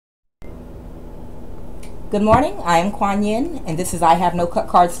Good morning, I am QUAN and this is I Have No Cut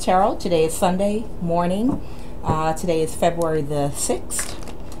Cards Tarot. Today is Sunday morning. Today is February the 6th.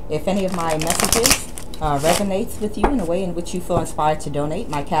 If any of my messages resonates with you in a way in which you feel inspired to donate,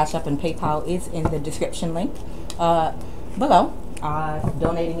 my Cash App and PayPal is in the description link below.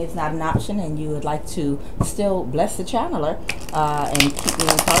 Donating is not an option and you would like to still bless the channeler and keep me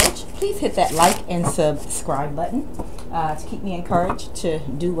encouraged, please hit that like and subscribe button to keep me encouraged to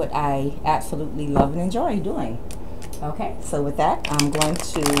do what I absolutely love and enjoy doing. Okay, so with that, I'm going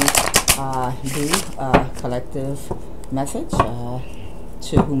to do a collective message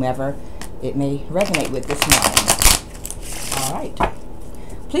to whomever it may resonate with this morning. All right.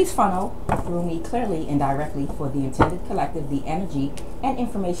 Please funnel through me clearly and directly for the intended collective, the energy and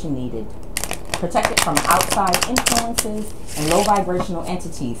information needed. Protect it from outside influences and low vibrational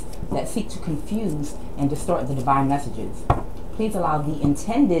entities that seek to confuse and distort the divine messages. Please allow the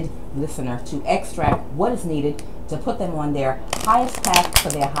intended listener to extract what is needed to put them on their highest path for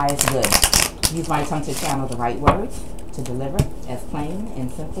their highest good. Use my tongue to channel the right words, to deliver as plain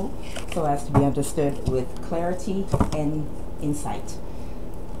and simple so as to be understood with clarity and insight,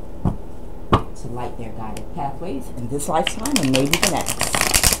 to light their guided pathways in this lifetime and maybe the next.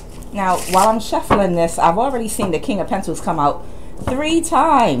 Now, while I'm shuffling this, I've already seen the King of Pentacles come out 3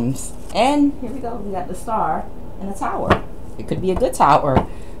 times. And here we go, we got the Star and the Tower. It could be a good tower,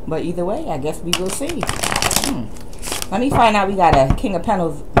 but either way, I guess we will see. Let me find out. We got a King of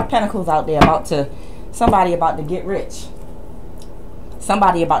Pentacles out there somebody about to get rich.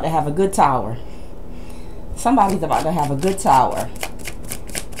 Somebody about to have a good tower. Somebody's about to have a good tower.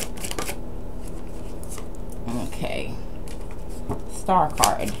 Okay. Star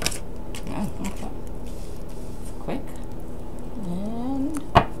card. Oh, okay. Quick. And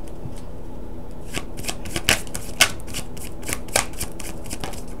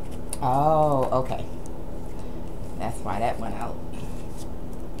oh, okay. That's why that went out.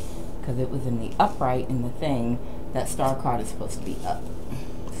 Because it was in the upright in the thing. That star card is supposed to be up.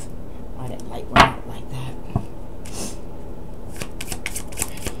 Why that light went out like that?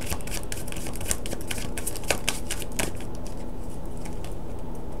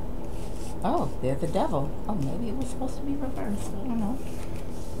 Oh, there's the Devil. Oh, maybe it was supposed to be reversed. I don't know.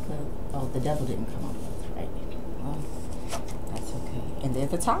 Oh, the Devil didn't come up. That's right. Well, that's okay. And there's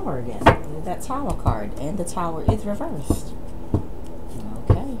the Tower again. There's that Tower card. And the Tower is reversed.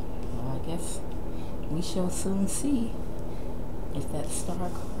 Okay. Well, I guess we shall soon see if that Star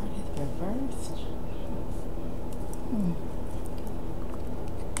card is reversed.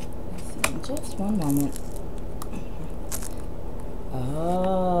 Let's see. Just one moment.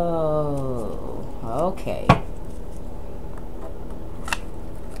 Oh, okay.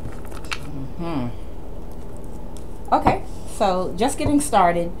 Okay, so just getting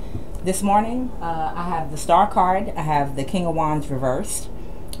started. This morning, I have the Star card. I have the King of Wands reversed.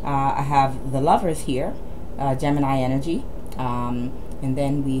 I have the Lovers here, Gemini energy. And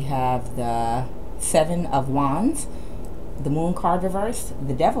then we have the 7 of Wands, the Moon card reversed,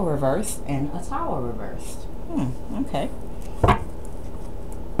 the Devil reversed, and a Tower reversed. Okay.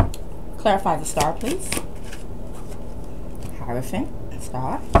 Clarify the Star, please. Hierophant,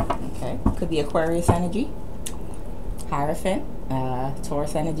 Star. Okay. Could be Aquarius energy. Hierophant,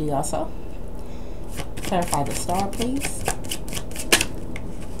 Taurus energy also. Clarify the Star, please.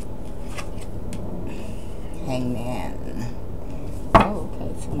 Hangman. Oh,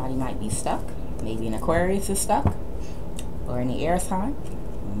 okay. Somebody might be stuck. Maybe an Aquarius is stuck. Or any air sign.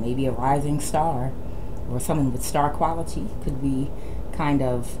 Or maybe a rising star. Or someone with star quality. Could be kind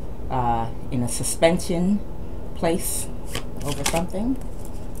of in a suspension place over something.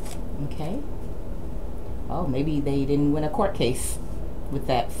 Okay. Oh, maybe they didn't win a court case with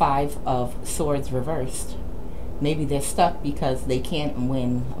that 5 of Swords reversed. Maybe they're stuck because they can't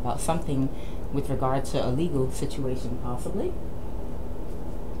win about something with regard to a legal situation, possibly.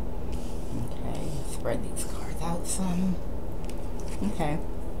 Okay, spread these cards out some. Okay.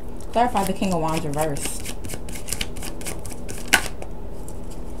 Clarify the King of Wands reversed.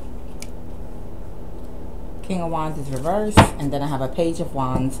 King of Wands is reversed, and then I have a Page of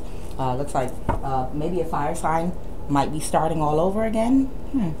Wands. Looks like maybe a fire sign might be starting all over again.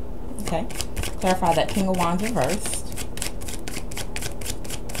 Okay. Clarify that King of Wands reversed.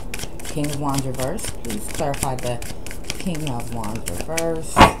 King of Wands reversed. Please clarify the King of Wands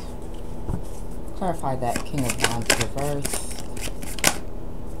reversed. Clarify that King of Wands reversed.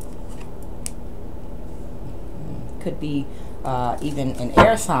 Could be even an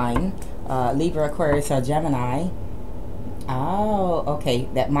air sign. Libra, Aquarius, or Gemini. Oh, okay.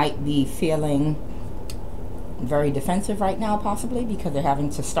 That might be feeling very defensive right now, possibly, because they're having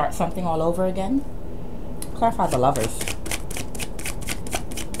to start something all over again. clarify the lovers.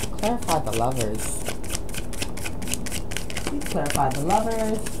 Clarify the lovers. Please clarify the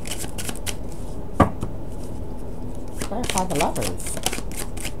lovers. Clarify the lovers.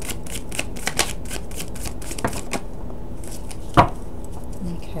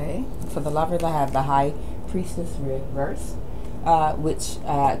 Okay, for the lovers, I have the High Priestess reverse, which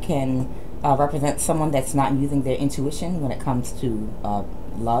can represent someone that's not using their intuition when it comes to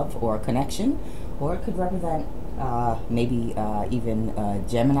love or connection, or it could represent maybe even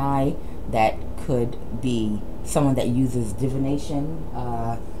Gemini. That could be someone that uses divination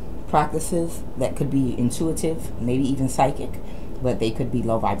practices, that could be intuitive, maybe even psychic, but they could be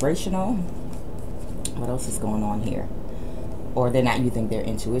low vibrational. What else is going on here? Or they're not using their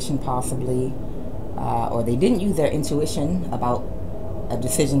intuition possibly, or they didn't use their intuition about a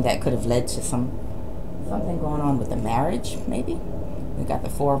decision that could have led to something going on with the marriage, maybe. We got the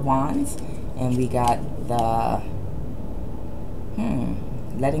Four of Wands, and we got the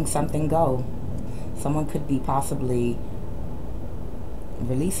letting something go. Someone could be possibly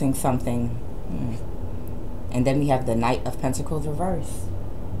releasing something. And then we have the Knight of Pentacles reverse.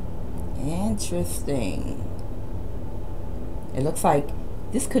 Interesting. It looks like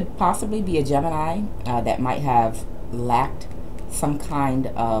this could possibly be a Gemini that might have lacked some kind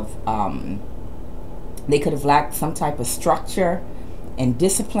of, they could have lacked some type of structure and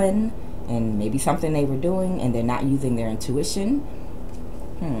discipline, and maybe something they were doing and they're not using their intuition.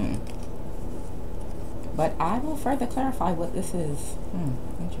 But I will further clarify what this is.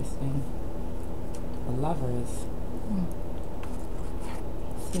 Interesting. The lovers.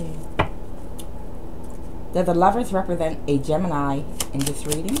 Let's see. Do the lovers represent a Gemini in this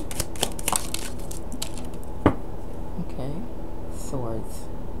reading? Okay. Swords.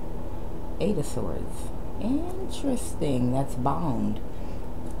 Eight of Swords. Interesting. That's bound.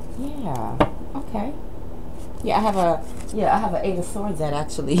 Yeah. Okay. Yeah, I have an Eight of Swords that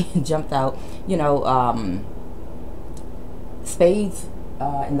actually jumped out. You know, spades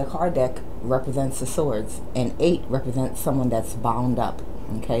in the card deck represents the swords, and 8 represents someone that's bound up.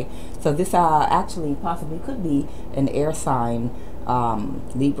 Okay, so this actually possibly could be an air sign,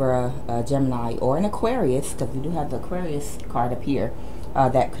 Libra, Gemini, or an Aquarius, because we do have the Aquarius card up here,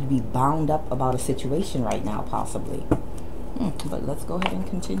 that could be bound up about a situation right now, possibly. But let's go ahead and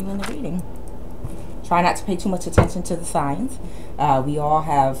continue in the reading. Try not to pay too much attention to the signs. We all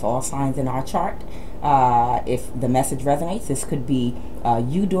have all signs in our chart. If the message resonates, this could be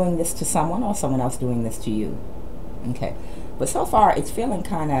you doing this to someone or someone else doing this to you. Okay, but so far it's feeling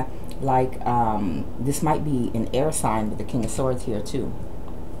kind of like this might be an air sign with the King of Swords here too.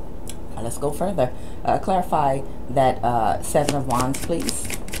 Let's go further. Clarify that Seven of Wands, please.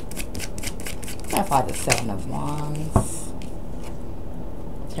 Clarify the Seven of Wands.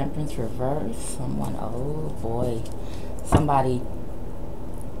 Temperance reverse. Someone, oh boy, somebody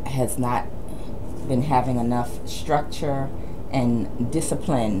has not been having enough structure and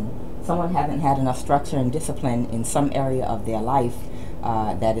discipline. Someone hasn't had enough structure and discipline in some area of their life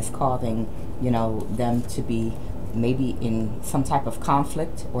that is causing, you know, them to be maybe in some type of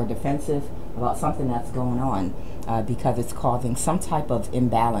conflict or defensive about something that's going on, because it's causing some type of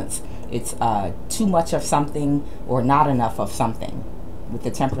imbalance. It's too much of something or not enough of something with the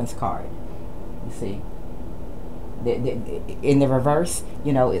Temperance card. You see, in the reverse,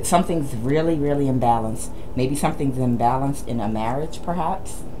 you know, something's really, really imbalanced. Maybe something's imbalanced in a marriage,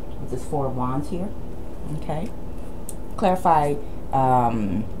 perhaps, with this Four of Wands here. Okay. Clarify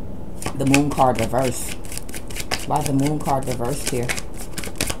the Moon card reverse. Why is the Moon card reversed here?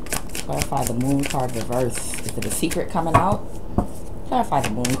 Clarify the Moon card reverse. Is it a secret coming out? Clarify the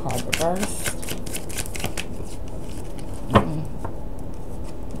Moon card reverse.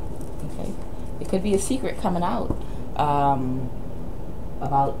 Okay. It could be a secret coming out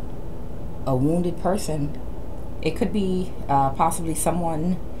about a wounded person. It could be possibly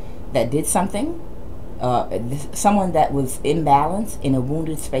someone that did something. Someone that was imbalanced in a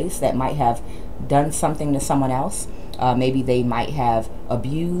wounded space that might have done something to someone else. Maybe they might have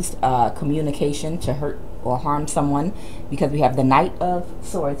abused communication to hurt or harm someone, because we have the Knight of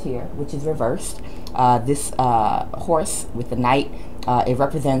Swords here, which is reversed. This horse with the Knight, it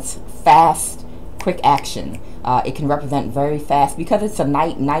represents fast, quick action. It can represent very fast, because it's a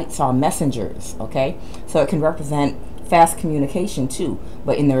knight. Knights are messengers, okay? So it can represent fast communication too.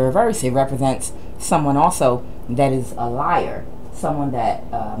 But in the reverse, it represents someone also that is a liar, someone that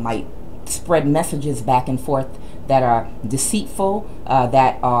might spread messages back and forth that are deceitful,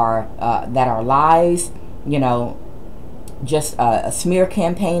 that are lies, you know, just a smear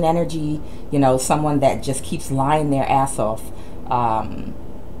campaign energy, you know, someone that just keeps lying their ass off.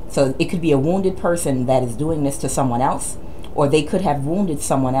 So it could be a wounded person that is doing this to someone else, or they could have wounded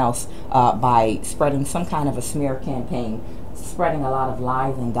someone else by spreading some kind of a smear campaign, spreading a lot of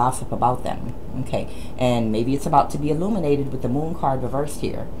lies and gossip about them. Okay, and maybe it's about to be illuminated with the moon card reversed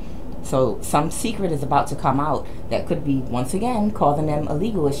here. So some secret is about to come out that could be, once again, causing them a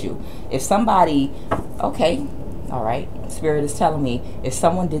legal issue. If somebody, okay, all right, Spirit is telling me if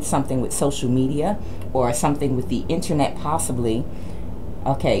someone did something with social media or something with the internet possibly,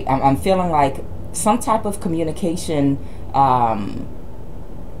 okay, I'm feeling like some type of communication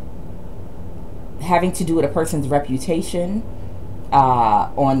having to do with a person's reputation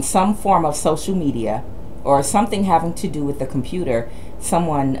on some form of social media, or something having to do with the computer.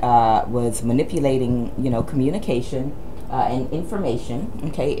 Someone was manipulating, you know, communication and information.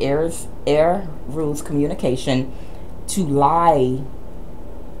 Okay, air rules communication to lie,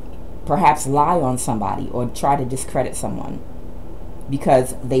 perhaps lie on somebody or try to discredit someone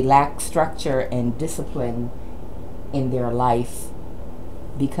because they lack structure and discipline in their life,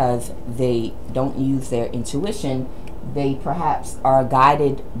 because they don't use their intuition. They perhaps are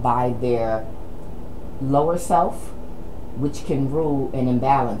guided by their lower self, which can rule an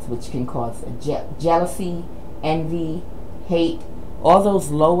imbalance, which can cause jealousy, envy, hate, all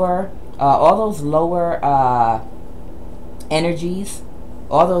those lower energies,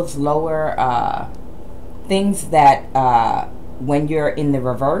 all those lower things that when you're in the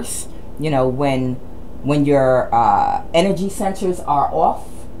reverse, you know, when your energy centers are off,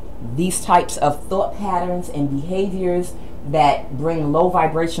 these types of thought patterns and behaviors that bring low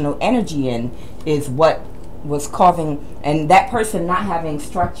vibrational energy in is what was causing, and that person not having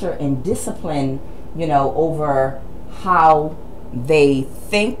structure and discipline, you know, over how they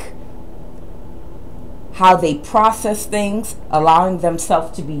think, how they process things, allowing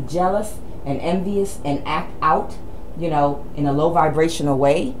themselves to be jealous and envious and act out, you know, in a low vibrational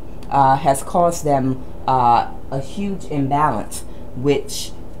way, has caused them a huge imbalance,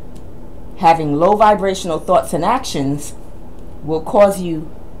 which having low vibrational thoughts and actions will cause you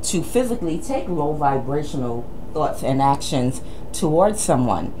to physically take low vibrational thoughts and actions towards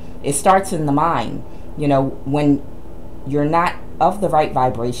someone. It starts in the mind. You know, when you're not of the right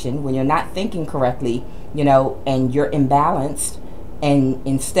vibration, when you're not thinking correctly, you know, and you're imbalanced, and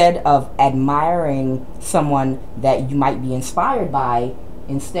instead of admiring someone that you might be inspired by,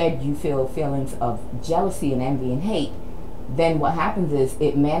 instead you feel feelings of jealousy and envy and hate, then what happens is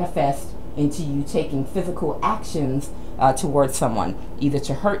it manifests into you taking physical actions towards someone, either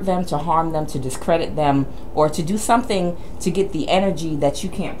to hurt them, to harm them, to discredit them, or to do something to get the energy that you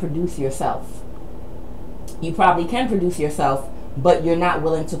can't produce yourself. You probably can produce yourself, but you're not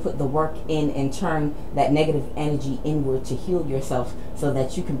willing to put the work in and turn that negative energy inward to heal yourself so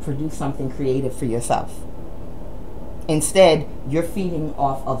that you can produce something creative for yourself. Instead, you're feeding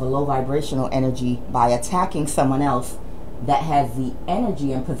off of a low vibrational energy by attacking someone else that has the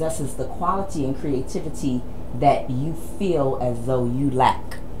energy and possesses the quality and creativity that you feel as though you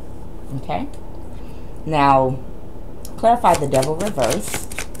lack. Okay? Now, clarify the devil reversed.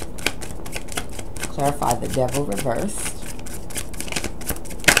 Clarify the devil reversed.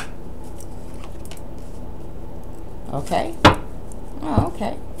 Okay? Oh,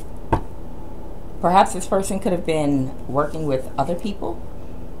 okay. Perhaps this person could have been working with other people.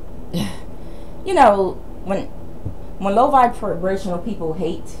 You know, when low vibrational people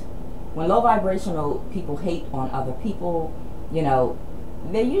hate, when low vibrational people hate on other people, you know,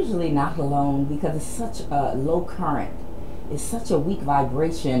 they're usually not alone, because it's such a low current. It's such a weak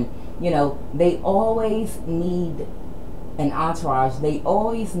vibration. You know, they always need an entourage. They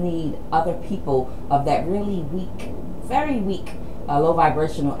always need other people of that really weak, very weak, low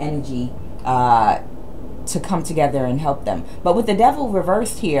vibrational energy to come together and help them. But with the devil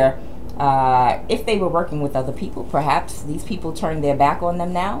reversed here, if they were working with other people, perhaps these people turned their back on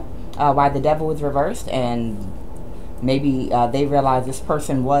them now, while the devil was reversed, and maybe they realized this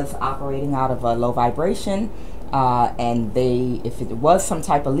person was operating out of a low vibration, and if it was some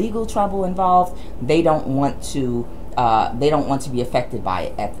type of legal trouble involved, they don't want to be affected by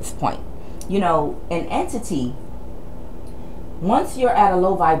it at this point. You know, an entity, once you're at a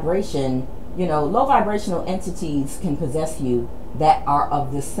low vibration, you know, low vibrational entities can possess you that are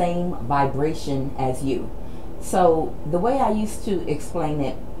of the same vibration as you. So the way I used to explain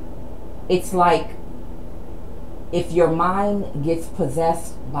it, it's like if your mind gets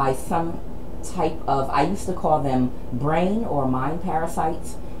possessed by some type of, I used to call them brain or mind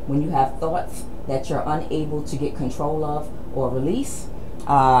parasites, when you have thoughts that you're unable to get control of or release.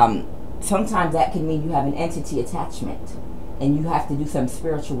 Sometimes that can mean you have an entity attachment and you have to do some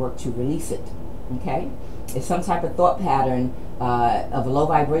spiritual work to release it. Okay? It's some type of thought pattern of a low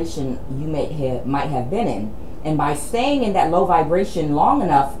vibration you might have been in. And by staying in that low vibration long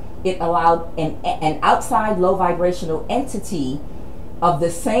enough, it allowed an outside low vibrational entity of the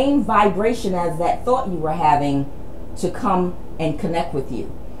same vibration as that thought you were having to come and connect with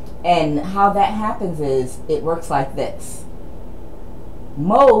you. And how that happens is, it works like this.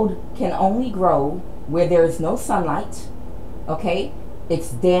 Mode can only grow where there is no sunlight, okay?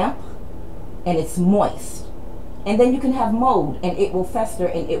 It's damp and it's moist. And then you can have mold and it will fester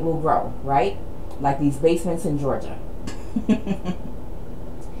and it will grow, right? Like these basements in Georgia.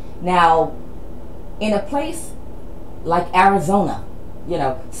 Now, in a place like Arizona, you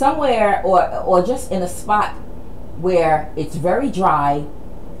know, somewhere or just in a spot where it's very dry,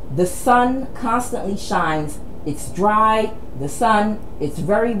 the sun constantly shines, it's dry, the sun, it's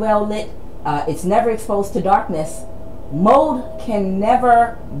very well lit, it's never exposed to darkness, mold can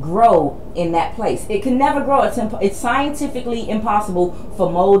never grow in that place. It can never grow. It's scientifically impossible for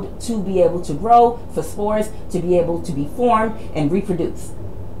mold to be able to grow, for spores to be able to be formed and reproduce.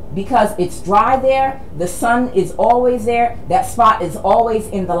 Because it's dry there, the sun is always there, that spot is always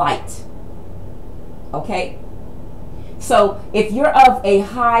in the light. Okay? So if you're of a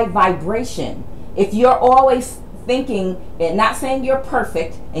high vibration, if you're always thinking, and not saying you're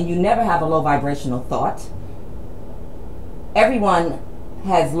perfect and you never have a low vibrational thought, everyone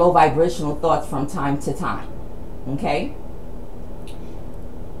has low vibrational thoughts from time to time. Okay?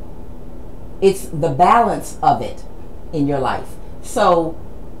 It's the balance of it in your life. So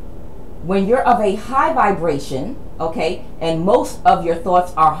when you're of a high vibration, okay, and most of your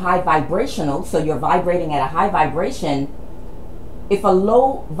thoughts are high vibrational, so you're vibrating at a high vibration, if a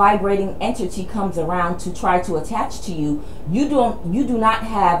low vibrating entity comes around to try to attach to you, you do not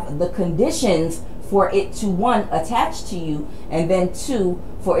have the conditions for it to, one, attach to you, and then two,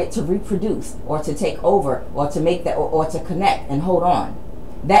 for it to reproduce or to take over or to make that or to connect and hold on.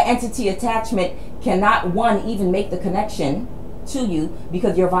 That entity attachment cannot, one, even make the connection to you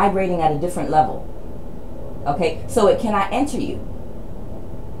because you're vibrating at a different level. Okay, so it cannot enter you.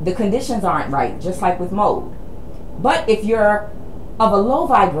 The conditions aren't right, just like with mold. But if you're of a low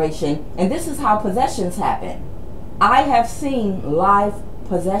vibration, and this is how possessions happen. I have seen live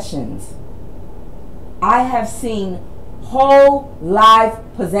possessions. I have seen whole live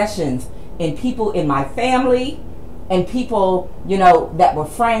possessions in people in my family and people, you know, that were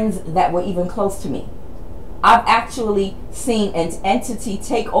friends that were even close to me. I've actually seen an entity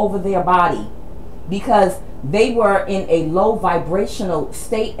take over their body because they were in a low vibrational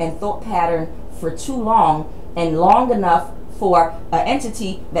state and thought pattern for too long, and long enough for an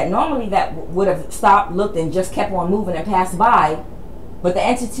entity that normally that would have stopped, looked, and just kept on moving and passed by, but the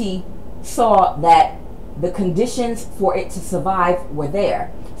entity saw that the conditions for it to survive were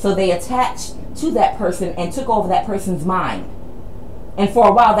there. So they attached to that person and took over that person's mind. And for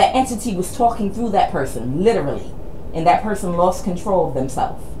a while, that entity was talking through that person, literally. And that person lost control of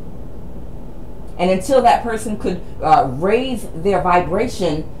themselves. And until that person could raise their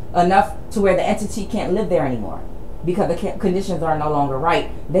vibration enough to where the entity can't live there anymore, because the conditions are no longer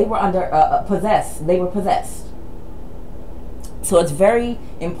right, they were under possessed. They were possessed. So it's very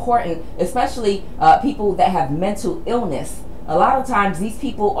important, especially people that have mental illness. A lot of times these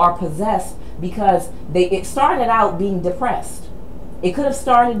people are possessed because it started out being depressed. It could have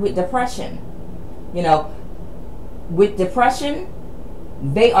started with depression. You know, with depression,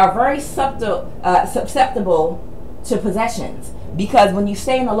 they are very susceptible to possessions, because when you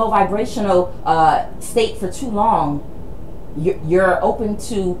stay in a low vibrational state for too long, you're open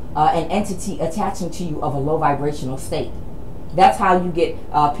to an entity attaching to you of a low vibrational state. That's how you get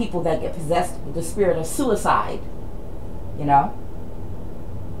people that get possessed with the spirit of suicide, you know.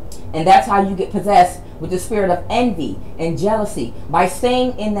 And that's how you get possessed with the spirit of envy and jealousy, by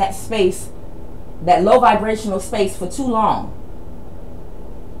staying in that space, that low vibrational space, for too long.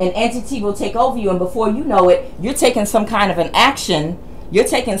 An entity will take over you, and before you know it, you're taking some kind of an action. You're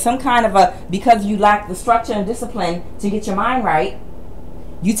taking some kind of because you lack the structure and discipline to get your mind right,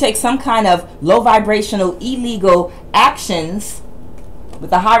 you take some kind of low vibrational illegal actions, with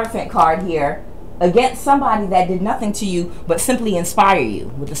the Hierophant card here, against somebody that did nothing to you but simply inspire you,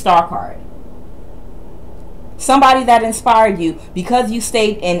 with the Star card. Somebody that inspired you because you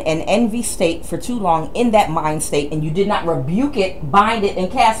stayed in an envy state for too long, in that mind state, and you did not rebuke it, bind it,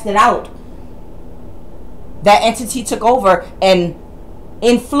 and cast it out. That entity took over and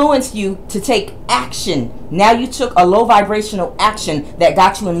influenced you to take action. Now you took a low vibrational action that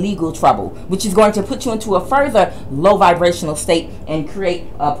got you in legal trouble, which is going to put you into a further low vibrational state and create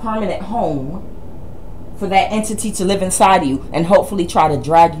a permanent home for that entity to live inside you, and hopefully try to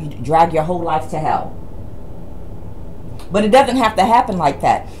drag your whole life to hell. But it doesn't have to happen like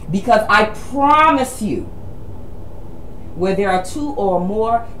that, because I promise you, where there are two or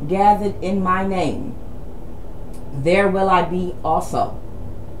more gathered in my name, there will I be also.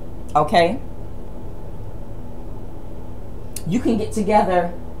 Okay? You can get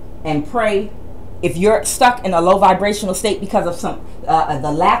together and pray. If you're stuck in a low vibrational state because of some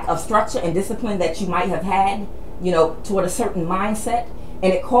the lack of structure and discipline that you might have had, you know, toward a certain mindset,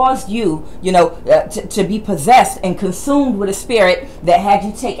 and it caused you, you know, to be possessed and consumed with a spirit that had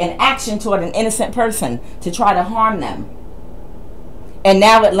you take an action toward an innocent person to try to harm them, and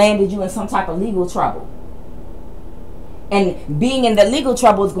now it landed you in some type of legal trouble. And being in the legal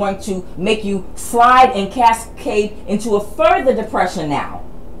trouble is going to make you slide and cascade into a further depression now.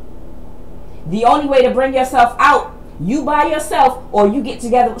 The only way to bring yourself out, you by yourself, or you get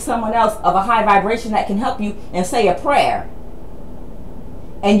together with someone else of a high vibration that can help you and say a prayer.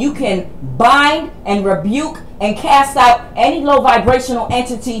 And you can bind and rebuke and cast out any low vibrational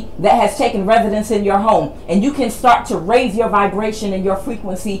entity that has taken residence in your home. And you can start to raise your vibration and your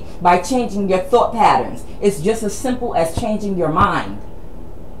frequency by changing your thought patterns. It's just as simple as changing your mind.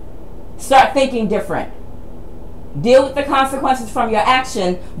 Start thinking different. Deal with the consequences from your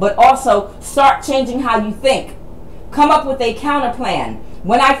action, but also start changing how you think. Come up with a counter plan.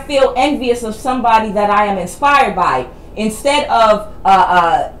 When I feel envious of somebody that I am inspired by, instead of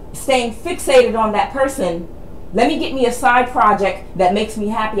staying fixated on that person, let me get me a side project that makes me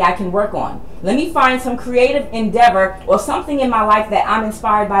happy I can work on. Let me find some creative endeavor or something in my life that I'm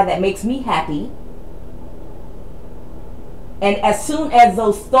inspired by that makes me happy. And as soon as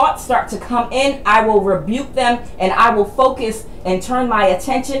those thoughts start to come in, I will rebuke them, and I will focus and turn my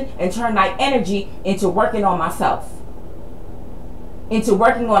attention and turn my energy into working on myself, into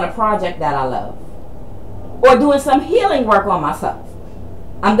working on a project that I love, or doing some healing work on myself.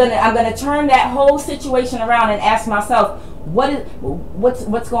 I'm gonna turn that whole situation around and ask myself,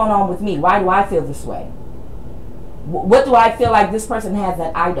 what's going on with me? Why do I feel this way? What do I feel like this person has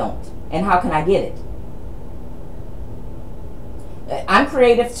that I don't? And how can I get it? I'm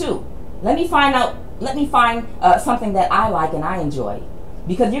creative too. Let me find something that I like and I enjoy,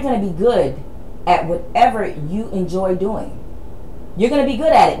 because you're going to be good at whatever you enjoy doing. You're going to be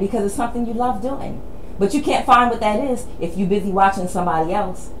good at it because it's something you love doing. But you can't find what that is if you're busy watching somebody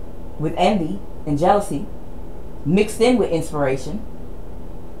else with envy and jealousy mixed in with inspiration.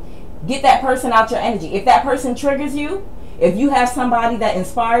 Get that person out your energy. If that person triggers you, if you have somebody that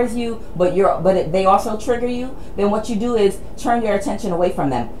inspires you, but they also trigger you, then what you do is turn your attention away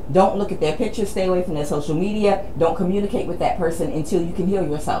from them. Don't look at their pictures. Stay away from their social media. Don't communicate with that person until you can heal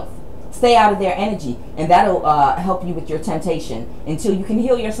yourself. Stay out of their energy, and that'll help you with your temptation until you can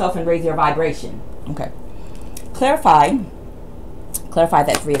heal yourself and raise your vibration. Okay. Clarify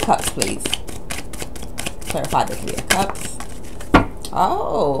that Three of Cups, please. Clarify the Three of Cups.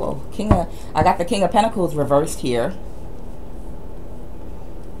 Oh, I got the King of Pentacles reversed here.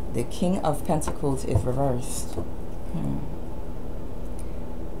 The King of Pentacles is reversed.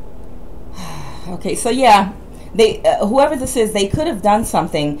 Okay, so yeah, whoever this is, they could have done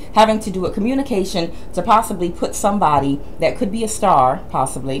something having to do with communication to possibly put somebody that could be a star,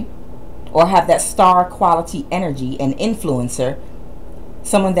 possibly, or have that star quality energy, an influencer,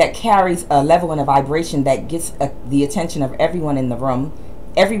 someone that carries a level and a vibration that gets the attention of everyone in the room.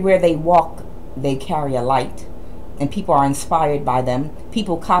 Everywhere they walk, they carry a light. And people are inspired by them.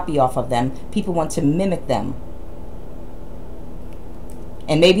 People copy off of them. People want to mimic them.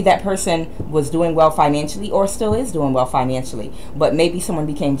 And maybe that person was doing well financially, or still is doing well financially. But maybe someone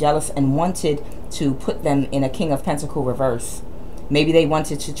became jealous and wanted to put them in a King of Pentacles reverse. Maybe they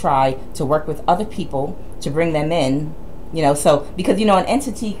wanted to try to work with other people to bring them in. You know, so, because, you know, an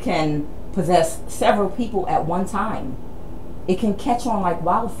entity can possess several people at one time. It can catch on like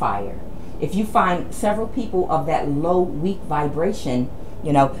wildfire. If you find several people of that low, weak vibration,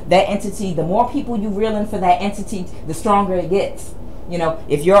 you know, that entity, the more people you reel in for that entity, the stronger it gets. You know,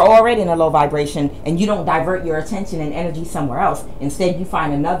 if you're already in a low vibration and you don't divert your attention and energy somewhere else, instead you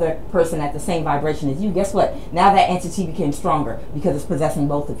find another person at the same vibration as you, guess what? Now that entity became stronger because it's possessing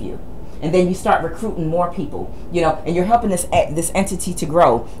both of you. And then you start recruiting more people, you know, and you're helping this entity to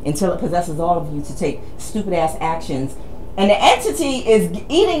grow until it possesses all of you to take stupid ass actions. And the entity is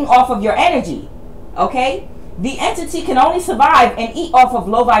eating off of your energy, okay? The entity can only survive and eat off of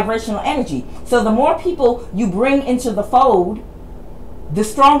low vibrational energy. So the more people you bring into the fold, the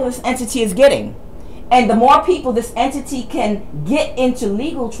stronger this entity is getting. And the more people this entity can get into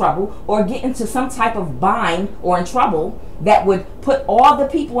legal trouble or get into some type of bind or in trouble that would put all the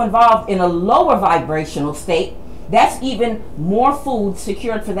people involved in a lower vibrational state, that's even more food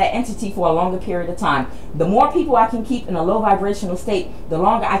secured for that entity for a longer period of time. The more people I can keep in a low vibrational state, the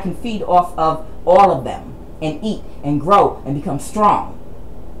longer I can feed off of all of them and eat and grow and become strong.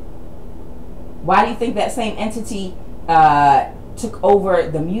 Why do you think that same entity took over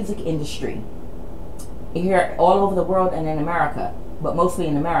the music industry here all over the world and in America, but mostly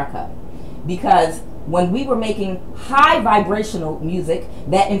in America? Because when we were making high vibrational music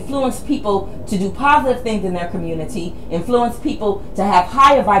that influenced people to do positive things in their community, influenced people to have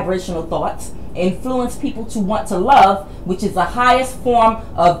higher vibrational thoughts, influenced people to want to love, which is the highest form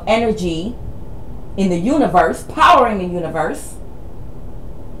of energy in the universe, powering the universe,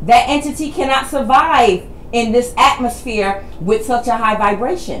 that entity cannot survive in this atmosphere with such a high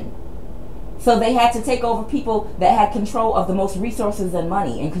vibration. So they had to take over people that had control of the most resources and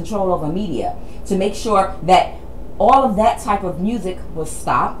money and control over media to make sure that all of that type of music was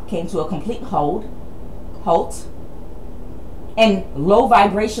stopped, came to a complete halt, and low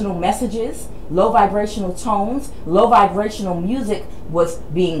vibrational messages, low vibrational tones, low vibrational music was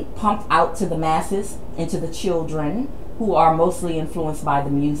being pumped out to the masses and to the children, who are mostly influenced by the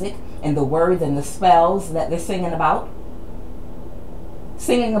music and the words and the spells that they're singing about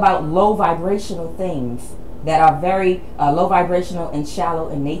low vibrational things that are very low vibrational and shallow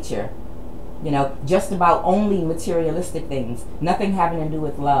in nature. You know, just about only materialistic things, nothing having to do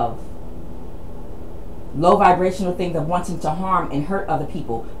with love. Low vibrational things of wanting to harm and hurt other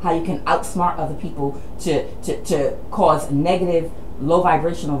people, how you can outsmart other people to cause negative, low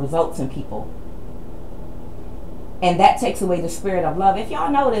vibrational results in people. And that takes away the spirit of love. If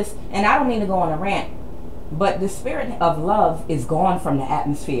y'all notice, and I don't mean to go on a rant, but the spirit of love is gone from the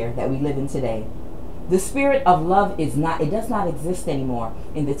atmosphere that we live in today. The spirit of love is not, it does not exist anymore.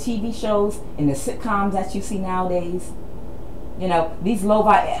 In the TV shows, in the sitcoms that you see nowadays, you know, these low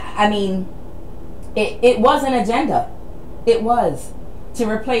I mean, it was an agenda. It was to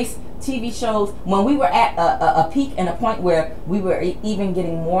replace TV shows. When we were at a peak and a point where we were even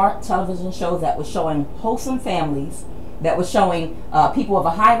getting more television shows that were showing wholesome families, that was showing people of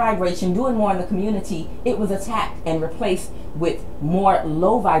a high vibration doing more in the community, it was attacked and replaced with more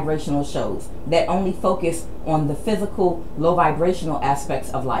low vibrational shows that only focus on the physical low vibrational aspects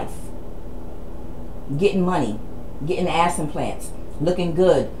of life. Getting money, getting ass implants, looking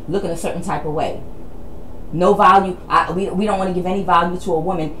good, looking a certain type of way. No value. We don't want to give any value to a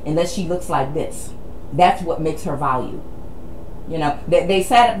woman unless she looks like this. That's what makes her value. You know, they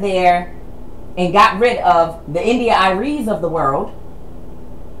sat up there and got rid of the India Iries of the world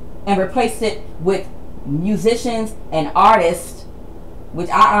and replaced it with musicians and artists, which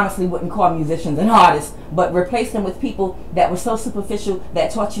I honestly wouldn't call musicians and artists, but replaced them with people that were so superficial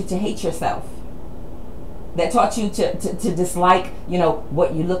that taught you to hate yourself, that taught you to dislike, you know,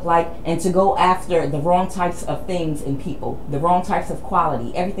 what you look like, and to go after the wrong types of things in people, the wrong types of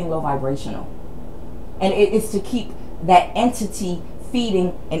quality, everything low vibrational. And it is to keep that entity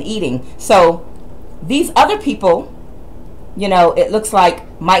feeding and eating. So these other people, you know, it looks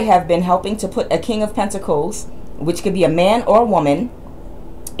like might have been helping to put a King of Pentacles, which could be a man or a woman.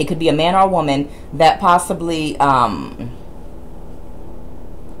 It could be a man or a woman that possibly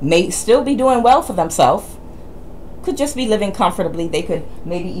may still be doing well for themselves, could just be living comfortably. They could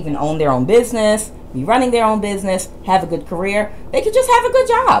maybe even own their own business, be running their own business, have a good career. They could just have a good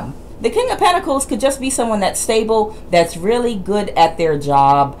job. The King of Pentacles could just be someone that's stable, that's really good at their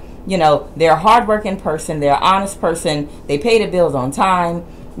job. You know, they're a hardworking person, they're an honest person, they pay their bills on time,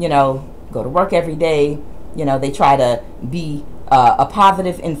 you know, go to work every day. You know, they try to be a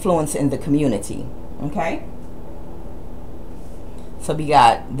positive influence in the community. Okay? So we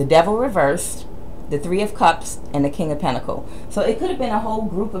got the Devil reversed, the Three of Cups, and the King of Pentacles. So it could have been a whole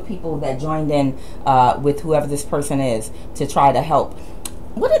group of people that joined in with whoever this person is to try to help.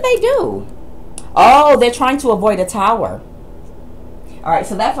 What did they do? Oh, they're trying to avoid a tower. All right,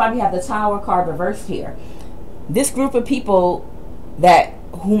 so that's why we have the Tower card reversed here. This group of people that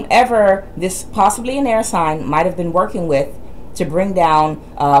whomever this possibly an air sign might have been working with to bring down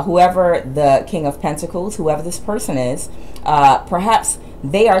whoever the King of Pentacles, whoever this person is, perhaps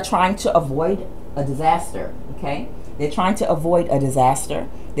they are trying to avoid a disaster, okay? They're trying to avoid a disaster.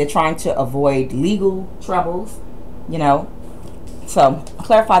 They're trying to avoid legal troubles, you know. So,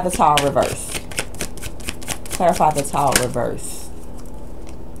 clarify the Tower reverse. Clarify the Tower reverse.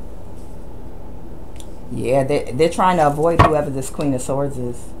 Yeah, they're trying to avoid whoever this Queen of Swords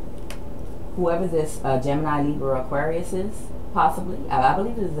is. Whoever this Gemini, Libra, Aquarius is, possibly. I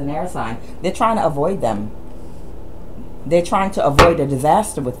believe it is an air sign. They're trying to avoid them. They're trying to avoid a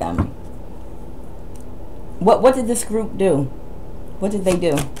disaster with them. What did this group do? What did they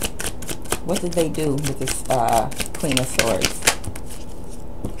do? What did they do with this Queen of Swords?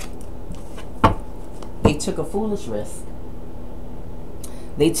 They took a foolish risk.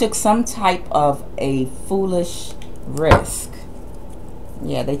 They took some type of a foolish risk.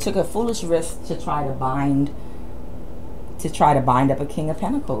 Yeah, they took a foolish risk to try to bind up a King of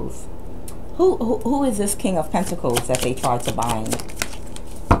Pentacles. Who is this King of Pentacles that they tried to bind?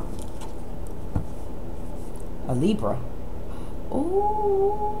 A Libra. Ooh.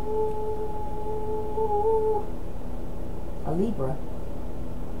 A Libra.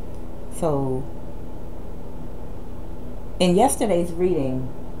 So in yesterday's reading,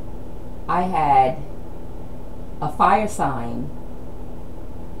 I had a fire sign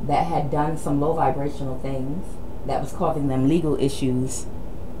that had done some low vibrational things that was causing them legal issues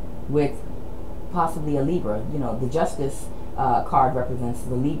with possibly a Libra. You know, the Justice card represents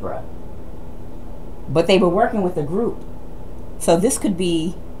the Libra. But they were working with a group. So this could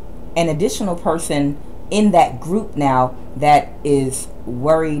be an additional person in that group now that is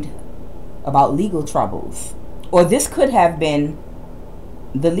worried about legal troubles. Or this could have been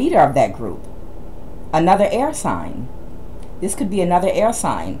the leader of that group. Another air sign. This could be another air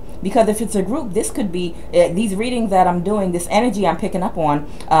sign. Because if it's a group, this could be, these readings that I'm doing, this energy I'm picking up on,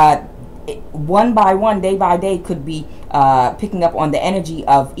 one by one, day by day, could be picking up on the energy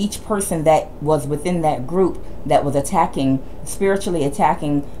of each person that was within that group that was attacking, spiritually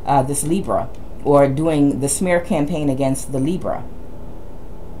attacking this Libra, or doing the smear campaign against the Libra.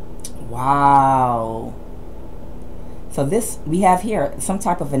 Wow. So this, we have here some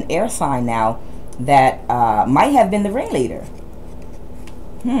type of an air sign now that might have been the ringleader.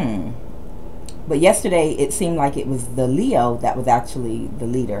 But yesterday it seemed like it was the Leo that was actually the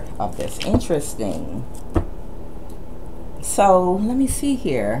leader of this. Interesting. So let me see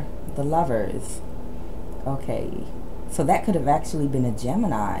here. The Lovers. Okay. So that could have actually been a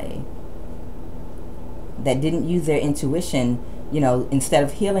Gemini that didn't use their intuition. You know, instead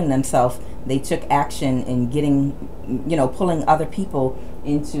of healing themselves, they took action in getting, you know, pulling other people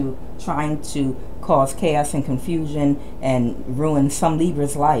into trying to cause chaos and confusion and ruin some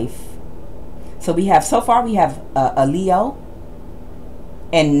Libra's life. So we have, so far we have a Leo,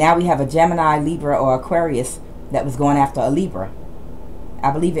 and now we have a Gemini, Libra, or Aquarius that was going after a Libra. I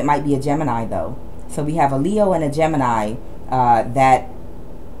believe it might be a Gemini though. So we have a Leo and a Gemini that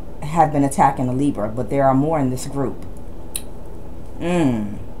have been attacking a Libra, but there are more in this group.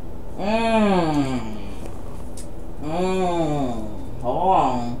 Hold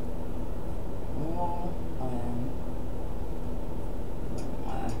on.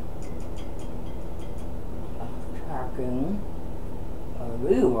 Attacking a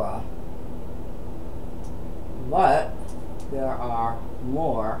Libra. But there are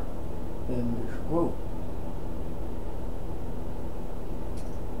more in this group.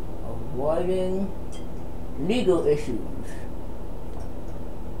 Avoiding legal issues.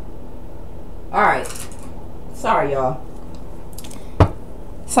 Alright. Sorry, y'all.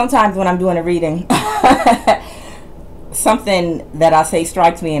 Sometimes when I'm doing a reading, something that I say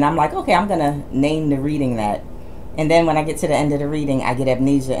strikes me and I'm like, okay, I'm going to name the reading that. And then when I get to the end of the reading, I get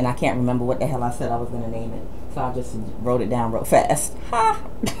amnesia and I can't remember what the hell I said I was going to name it. So I just wrote it down real fast. Ha!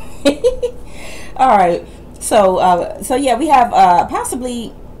 Alright. So yeah, we have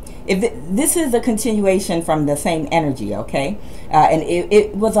possibly, if this is a continuation from the same energy, okay? And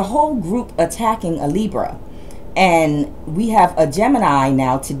it was a whole group attacking a Libra. And we have a Gemini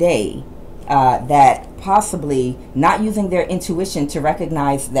now today that possibly not using their intuition to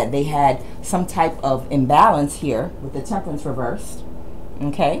recognize that they had some type of imbalance here with the Temperance reversed.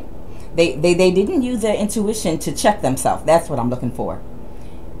 Okay? They didn't use their intuition to check themselves. That's what I'm looking for.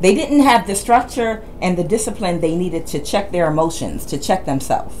 They didn't have the structure and the discipline they needed to check their emotions, to check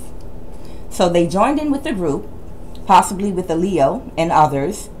themselves. So they joined in with the group, possibly with the Leo and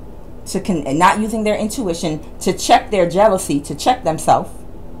others, to not using their intuition to check their jealousy, to check themselves.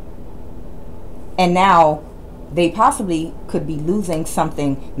 And now they possibly could be losing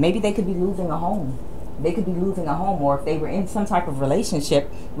something. Maybe they could be losing a home. They could be losing a home, or if they were in some type of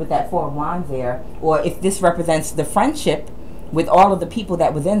relationship with that Four of Wands there, or if this represents the friendship with all of the people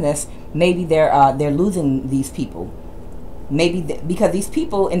that was in this, maybe they're losing these people. Maybe because these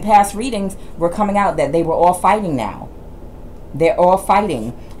people in past readings were coming out that they were all fighting now. They're all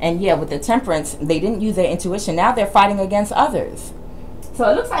fighting. And yeah, with the Temperance, they didn't use their intuition. Now they're fighting against others. So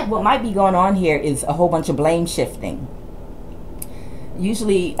it looks like what might be going on here is a whole bunch of blame shifting.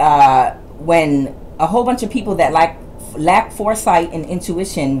 Usually when a whole bunch of people that lack foresight and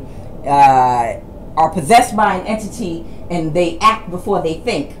intuition are possessed by an entity and they act before they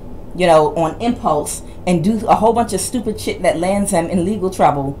think, you know, on impulse, and do a whole bunch of stupid shit that lands them in legal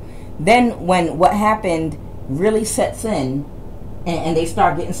trouble, Then when what happened really sets in, and they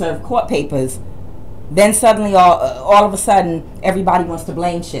start getting served court papers, then suddenly all of a sudden everybody wants to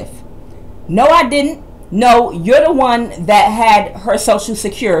blame shift. No, I didn't. No, you're the one that had her social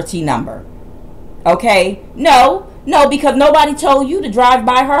security number. Okay? No, because nobody told you to drive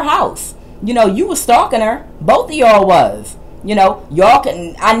by her house. You know, you were stalking her. Both of y'all was. You know, y'all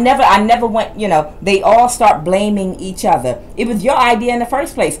can, I never went, you know, they all start blaming each other. It was your idea in the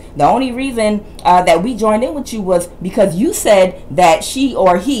first place. The only reason that we joined in with you was because you said that she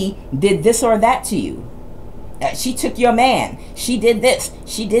or he did this or that to you. She took your man. She did this.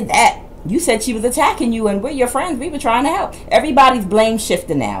 She did that. You said she was attacking you, and we're your friends. We were trying to help. Everybody's blame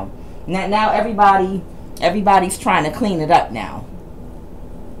shifting now. Now everybody's trying to clean it up now.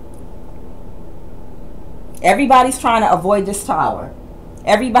 Everybody's trying to avoid this tower.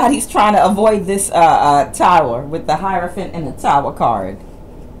 Everybody's trying to avoid this tower with the Hierophant and the Tower card.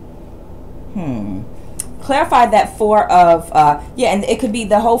 Clarify that 4 of, yeah, and it could be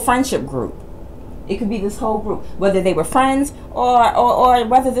the whole friendship group. It could be this whole group, whether they were friends or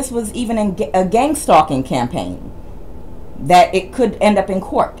whether this was even a gang stalking campaign, that it could end up in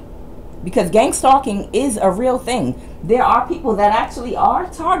court. Because gang stalking is a real thing. There are people that actually are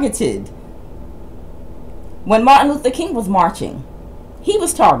targeted. When Martin Luther King was marching, he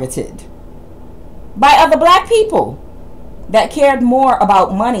was targeted by other black people that cared more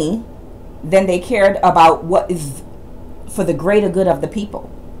about money than they cared about what is for the greater good of the people.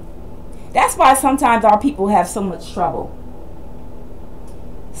 That's why sometimes our people have so much trouble.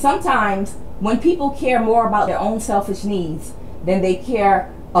 Sometimes when people care more about their own selfish needs than they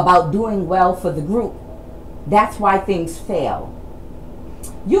care about doing well for the group, that's why things fail.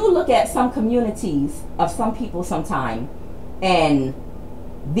 You look at some communities of some people sometime, and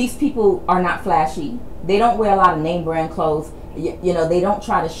these people are not flashy. They don't wear a lot of name brand clothes. You know, they don't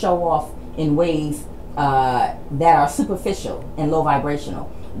try to show off in ways that are superficial and low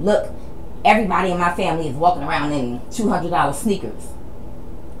vibrational. Look, everybody in my family is walking around in $200 sneakers.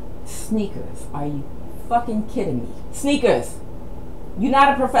 Sneakers? Are you fucking kidding me? Sneakers. You're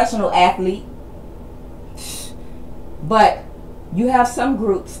not a professional athlete. But you have some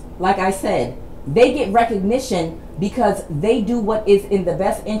groups, like I said, they get recognition because they do what is in the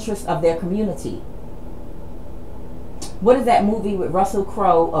best interest of their community. What is that movie with Russell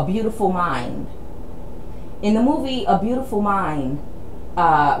Crowe, A Beautiful Mind? In the movie A Beautiful Mind,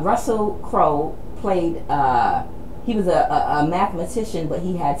 Russell Crowe played, he was a mathematician, but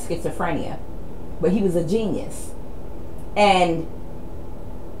he had schizophrenia. But he was a genius. And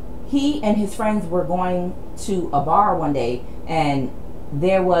he and his friends were going to a bar one day, and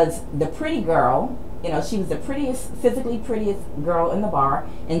there was the pretty girl. You know, she was the prettiest, physically prettiest girl in the bar,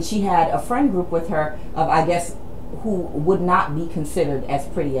 and she had a friend group with her of, I guess, who would not be considered as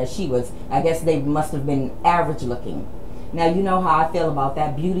pretty as she was. I guess they must have been average looking. Now, you know how I feel about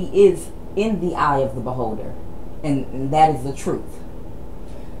that. Beauty is in the eye of the beholder, and that is the truth.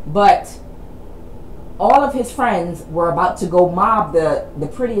 But all of his friends were about to go mob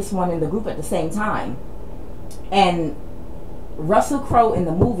the prettiest one in the group at the same time. And Russell Crowe in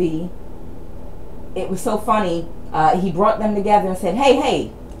the movie, it was so funny, he brought them together and said,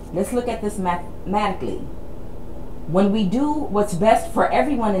 hey, let's look at this mathematically. When we do what's best for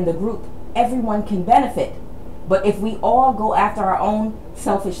everyone in the group, everyone can benefit. But if we all go after our own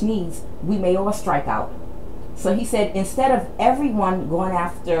selfish needs, we may all strike out. So he said, instead of everyone going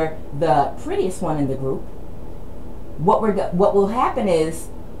after the prettiest one in the group, what will happen is,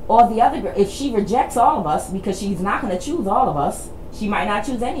 all the other girls, if she rejects all of us, because she's not going to choose all of us, she might not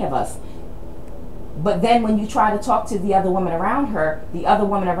choose any of us. But then when you try to talk to the other women around her, the other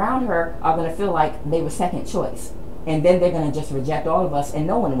women around her are going to feel like they were second choice. And then they're going to just reject all of us, and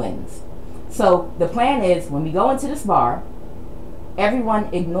no one wins. So the plan is, when we go into this bar,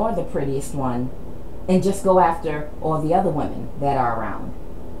 everyone ignore the prettiest one and just go after all the other women that are around.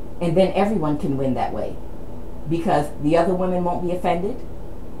 And then everyone can win that way, because the other women won't be offended.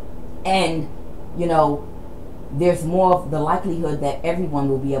 And, you know, there's more of the likelihood that everyone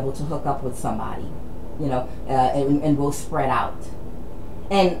will be able to hook up with somebody, you know, and will spread out.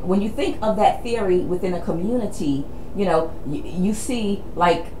 And when you think of that theory within a community, you know, you see,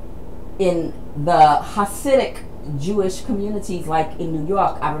 like, in the Hasidic Jewish communities, like in New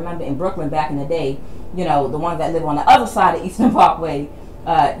York, I remember in Brooklyn back in the day, you know, the ones that live on the other side of Eastern Parkway,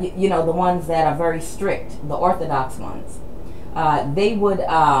 you know, the ones that are very strict, the Orthodox ones, they would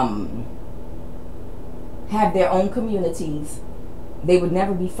have their own communities. They would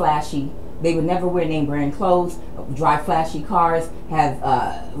never be flashy. They would never wear name brand clothes, drive flashy cars,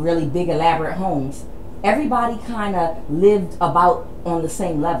 have really big elaborate homes. Everybody kind of lived about on the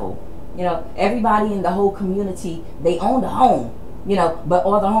same level. You know, everybody in the whole community, they owned a home, you know, but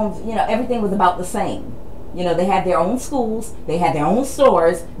all the homes, you know, everything was about the same. You know, they had their own schools, they had their own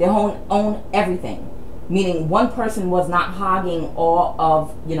stores, their own everything. Meaning one person was not hogging all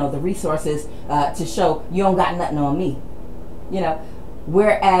of, you know, the resources to show you don't got nothing on me. You know,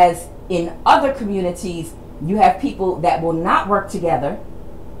 whereas in other communities, you have people that will not work together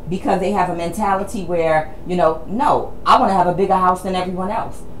because they have a mentality where, you know, no, I want to have a bigger house than everyone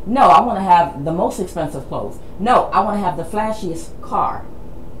else. No, I want to have the most expensive clothes. No, I want to have the flashiest car.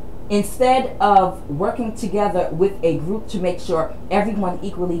 Instead of working together with a group to make sure everyone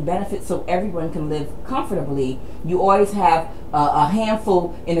equally benefits so everyone can live comfortably, you always have a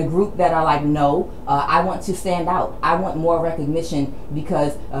handful in a group that are like, no, I want to stand out. I want more recognition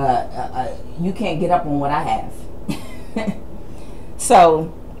because you can't get up on what I have.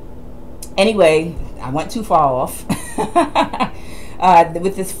 So, anyway, I went too far off.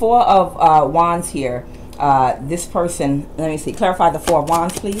 With this Four of Wands here, this person, let me see, clarify the Four of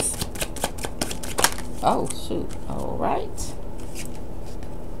Wands, please. Oh, shoot. All right.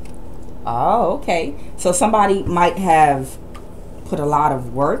 Oh, okay. So somebody might have put a lot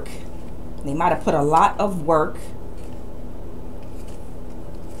of work. They might have put a lot of work,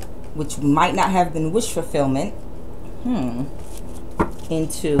 which might not have been wish fulfillment,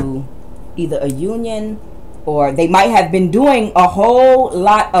 into either a union, or they might have been doing a whole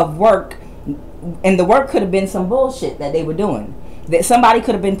lot of work, and the work could have been some bullshit that they were doing. That somebody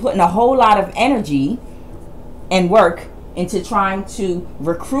could have been putting a whole lot of energy and work into trying to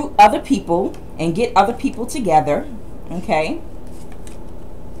recruit other people and get other people together, okay,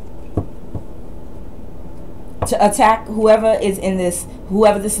 to attack whoever is in this,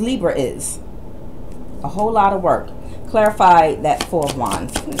 whoever this Libra is. A whole lot of work. Clarify that Four of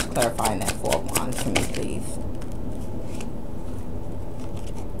Wands. Please clarify that Four of Wands for me, please.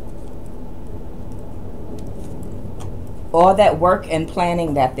 All that work and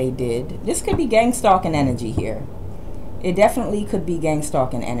planning that they did. This could be gang stalking energy here. It definitely could be gang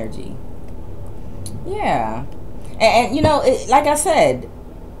stalking energy. Yeah. And you know, like I said,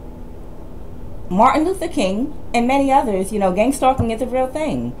 Martin Luther King and many others, you know, gang stalking is a real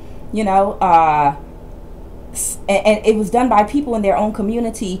thing. You know, and it was done by people in their own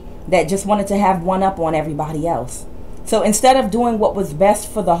community that just wanted to have one up on everybody else. So instead of doing what was best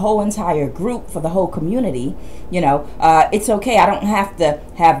for the whole entire group, for the whole community, you know, it's okay. I don't have to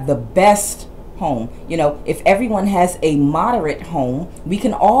have the best home. You know, if everyone has a moderate home, we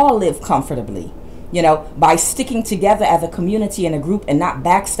can all live comfortably, you know, by sticking together as a community and a group and not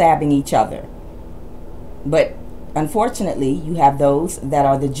backstabbing each other. But unfortunately, you have those that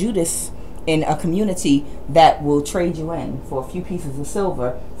are the Judas in a community that will trade you in for a few pieces of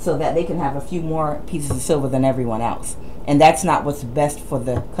silver so that they can have a few more pieces of silver than everyone else. And that's not what's best for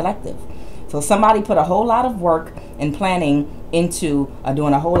the collective. So somebody put a whole lot of work and planning into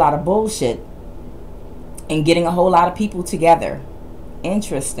doing a whole lot of bullshit and getting a whole lot of people together.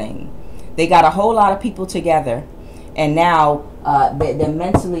 Interesting. They got a whole lot of people together, and now they're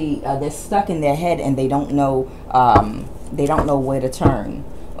mentally they're stuck in their head, and they don't know where to turn.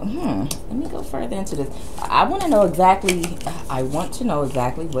 Let me go further into this. I want to know exactly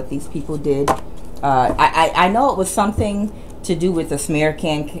what these people did. I know it was something to do with the smear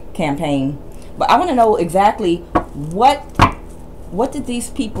campaign, but I want to know exactly what did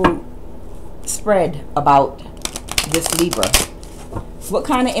these people spread about this Libra? What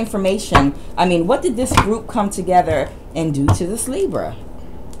kind of information? I mean, what did this group come together and do to this Libra?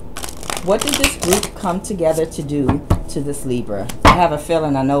 What did this group come together to do to this Libra? I have a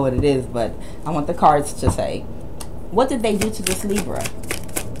feeling I know what it is, but I want the cards to say. What did they do to this Libra?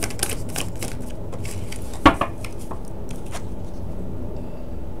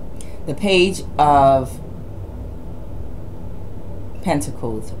 The Page of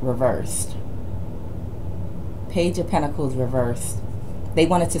Pentacles reversed. Page of Pentacles reversed. They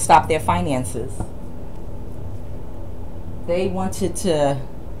wanted to stop their finances. They wanted to...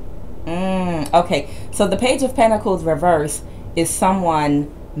 okay, so the Page of Pentacles reverse is someone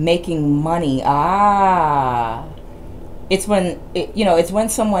making money. It's when it's when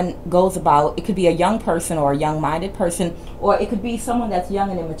someone goes about. It could be a young person or a young-minded person, or it could be someone that's young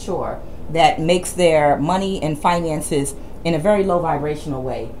and immature that makes their money and finances in a very low vibrational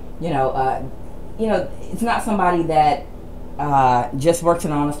way. It's not somebody that just works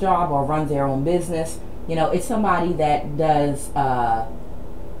an honest job or runs their own business. It's somebody that does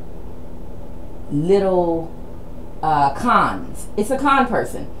little cons. It's a con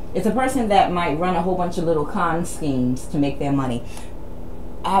person. It's a person that might run a whole bunch of little con schemes to make their money.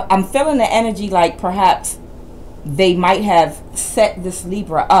 I'm feeling the energy like perhaps they might have set this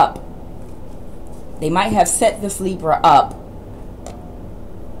Libra up They might have set this Libra up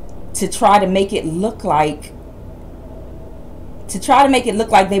to try to make it look like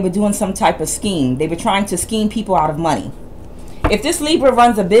they were doing some type of scheme. They were trying to scheme people out of money. If this Libra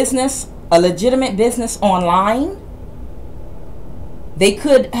runs a business, a legitimate business online, they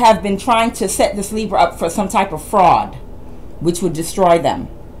could have been trying to set this Libra up for some type of fraud, which would destroy them.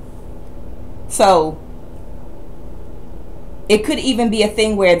 So it could even be a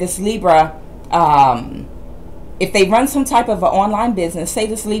thing where this Libra, if they run some type of an online business, say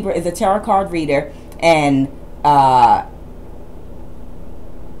this Libra is a tarot card reader, and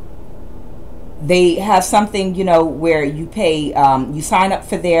they have something, you know, where you pay, you sign up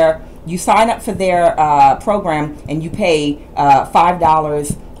for their program, and you pay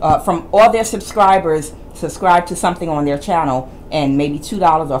 $5 from all their subscribers. Subscribe to something on their channel, and maybe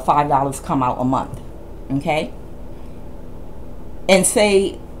 $2 or $5 come out a month. Okay, and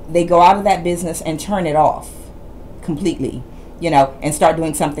say they go out of that business and turn it off completely, you know, and start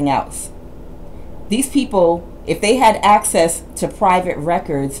doing something else. These people, if they had access to private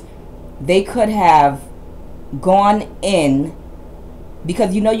records, they could have gone in,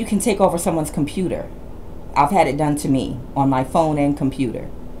 because you know you can take over someone's computer. I've had it done to me on my phone and computer.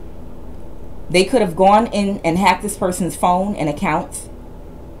 They could have gone in and hacked this person's phone and accounts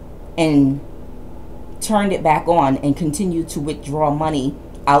and turned it back on and continued to withdraw money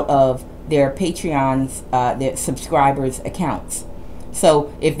out of their Patreons, their subscribers' accounts.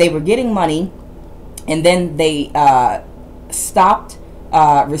 So if they were getting money and then they stopped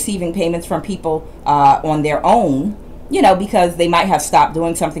receiving payments from people on their own, you know, because they might have stopped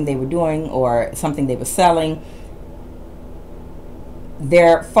doing something they were doing or something they were selling,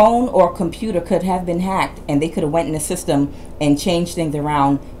 their phone or computer could have been hacked, and they could have went in the system and changed things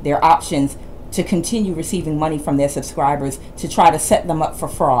around, their options, to continue receiving money from their subscribers to try to set them up for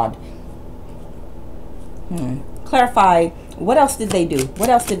fraud. Clarify, what else did they do? What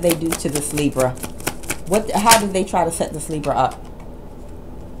else did they do to this Libra? How did they try to set this Libra up?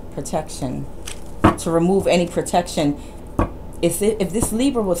 Protection. To remove any protection. If this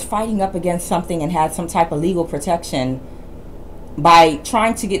Libra was fighting up against something and had some type of legal protection, by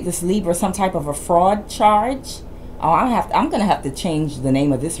trying to get this Libra some type of a fraud charge, I'm going to have to change the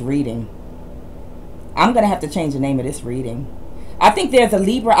name of this reading. I'm going to have to change the name of this reading. I think there's a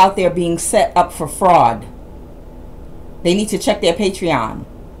Libra out there being set up for fraud. They need to check their Patreon.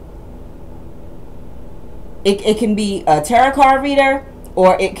 It can be a tarot card reader,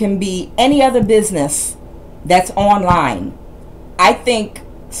 or it can be any other business that's online. I think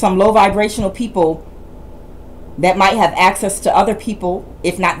some low vibrational people that might have access to other people,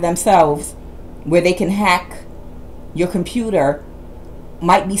 if not themselves, where they can hack your computer,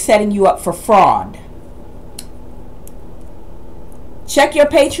 might be setting you up for fraud. Check your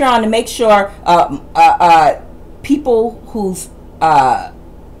Patreon to make sure people whose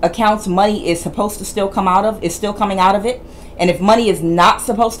accounts money is supposed to still come out of is still coming out of it. And if money is not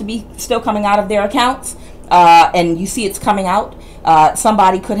supposed to be still coming out of their accounts, and you see it's coming out,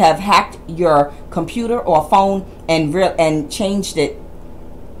 somebody could have hacked your computer or phone and changed it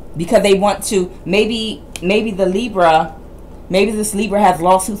because they want to. Maybe the Libra, maybe this Libra has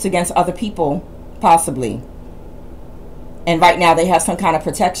lawsuits against other people, possibly. And right now they have some kind of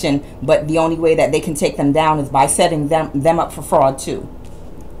protection, but the only way that they can take them down is by setting them up for fraud too.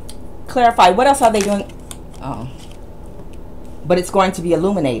 Clarify, what else are they doing? Oh. But it's going to be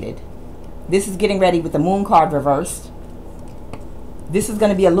illuminated. This is getting ready with the Moon card reversed. This is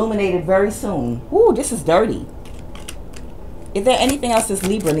going to be illuminated very soon. Ooh, this is dirty. Is there anything else this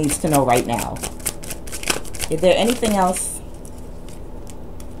Libra needs to know right now? Is there anything else?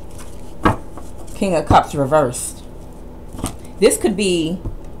 King of Cups reversed. This could be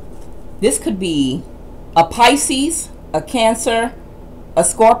a Pisces, a Cancer, a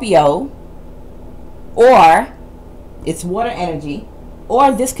Scorpio, or it's water energy,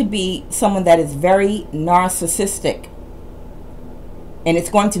 or this could be someone that is very narcissistic, and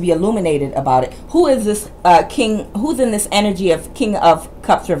it's going to be illuminated about it. Who is this king? Who's in this energy of King of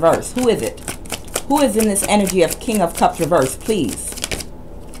Cups reverse? Who is it? Who is in this energy of King of Cups reverse, please?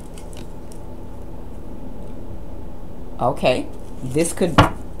 Okay, this could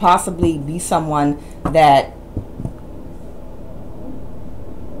possibly be someone that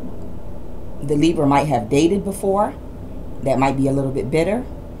the Libra might have dated before, that might be a little bit bitter,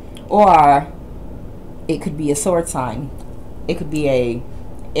 or it could be a sword sign. It could be a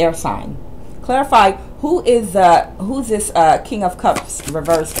air sign. Clarify, who's this King of Cups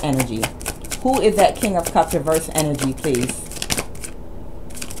reverse energy? Who is that King of Cups reverse energy, please?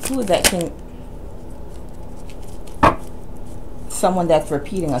 Who is that King? Someone that's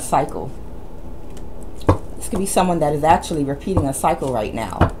repeating a cycle. could be someone that is actually repeating a cycle right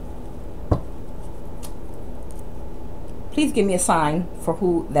now. Please give me a sign for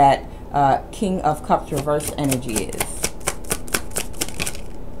who that King of Cups reverse energy is.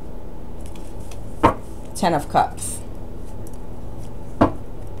 10 of Cups.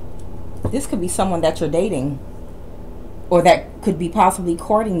 This could be someone that you're dating, or that could be possibly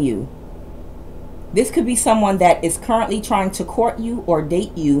courting you. This could be someone that is currently trying to court you or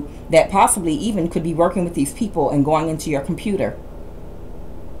date you, that possibly even could be working with these people and going into your computer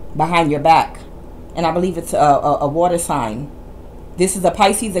behind your back. And I believe it's a water sign. This is a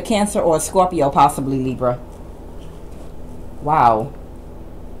Pisces, a Cancer, or a Scorpio, possibly Libra. Wow.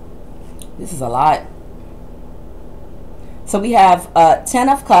 This is a lot. So we have 10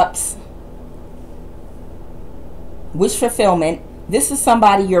 of Cups, wish fulfillment. This is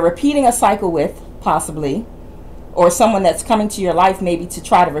somebody you're repeating a cycle with, possibly, or someone that's coming to your life maybe to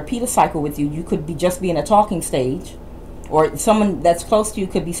try to repeat a cycle with you. You could be just be in a talking stage, or someone that's close to you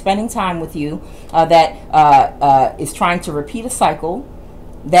could be spending time with you that is trying to repeat a cycle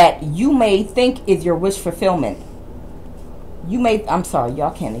that you may think is your wish fulfillment. You may, I'm sorry,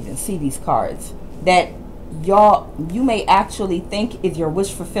 y'all can't even see these cards, that you may actually think is your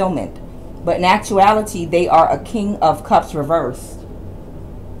wish fulfillment, but in actuality they are a King of Cups reversed.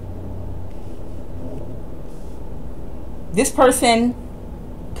 This person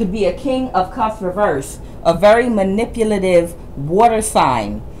could be a King of Cups reversed, a very manipulative water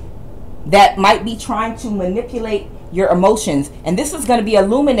sign that might be trying to manipulate your emotions. And this is going to be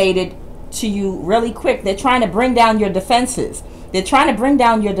illuminated to you really quick. They're trying to bring down your defenses. They're trying to bring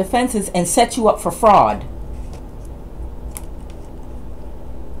down your defenses and set you up for fraud.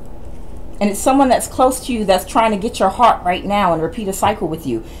 And it's someone that's close to you that's trying to get your heart right now and repeat a cycle with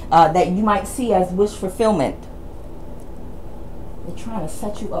you that you might see as wish fulfillment. They're trying to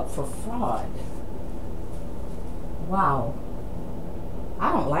set you up for fraud. Wow.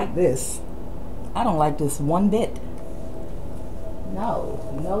 I don't like this. I don't like this one bit.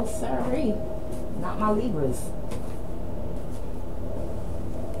 No. No sirree. Not my Libras.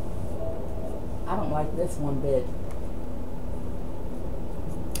 I don't like this one bit.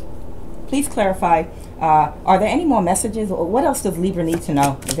 Please clarify, are there any more messages? Or what else does Libra need to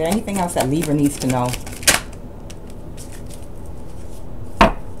know? Is there anything else that Libra needs to know?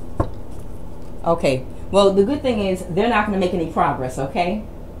 Okay. Well, the good thing is they're not going to make any progress, okay?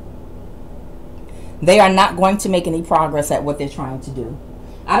 They are not going to make any progress at what they're trying to do.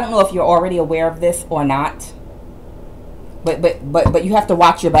 I don't know if you're already aware of this or not, but you have to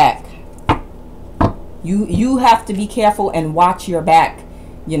watch your back. You have to be careful and watch your back,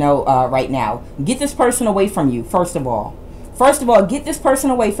 you know, right now. Get this person away from you, first of all. First of all, get this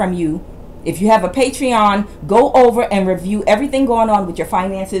person away from you. If you have a Patreon, go over and review everything going on with your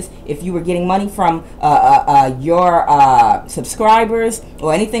finances. If you were getting money from your subscribers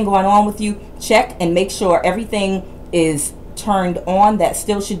or anything going on with you, check and make sure everything is turned on that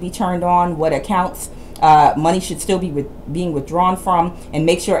still should be turned on, what accounts money should still be being withdrawn from, and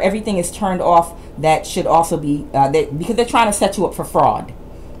make sure everything is turned off that should also be, because they're trying to set you up for fraud.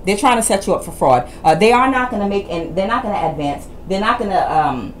 They're trying to set you up for fraud. They are not going to make, and they're not going to advance. They're not going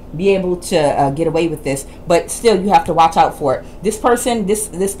to be able to get away with this, but still you have to watch out for it. This person,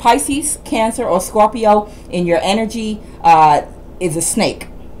 this Pisces, Cancer, or Scorpio in your energy is a snake.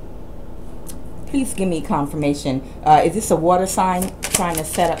 Please give me confirmation. Is this a water sign trying to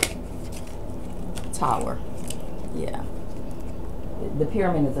set up? Tower. Yeah. The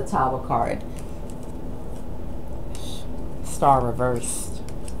pyramid is a tower card. Star reversed.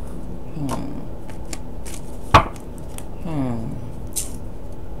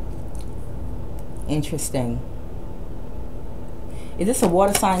 Interesting. Is this a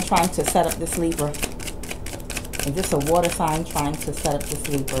water sign trying to set up this Libra? Is this a water sign trying to set up this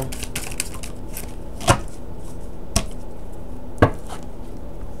Libra?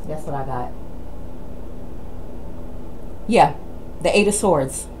 That's what I got. Yeah, the Eight of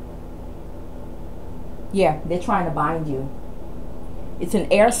Swords. Yeah, they're trying to bind you. It's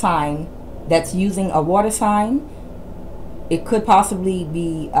an air sign that's using a water sign. It could possibly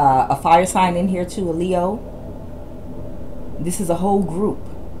be a fire sign in here too, a Leo. This is a whole group.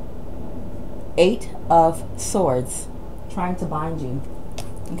 Eight of Swords trying to bind you.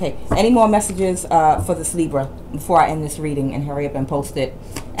 Okay, any more messages for this Libra before I end this reading and hurry up and post it?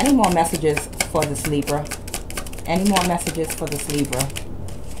 Any more messages for this Libra? Any more messages for this Libra?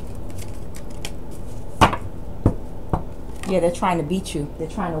 Yeah, they're trying to beat you. They're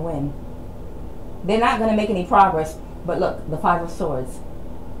trying to win. They're not going to make any progress. But look, the Five of Swords.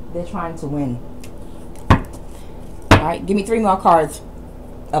 They're trying to win. All right, give me 3 more cards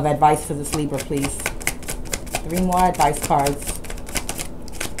of advice for this Libra, please. 3 more advice cards.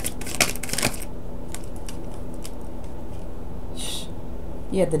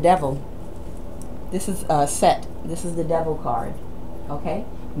 Yeah, the devil. This is set. This is the devil card. Okay?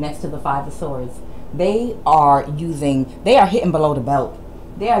 Next to the 5 of swords. They are hitting below the belt.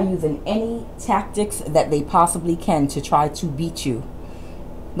 They are using any tactics that they possibly can to try to beat you.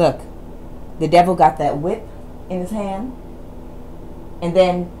 Look, the devil got that whip in his hand. And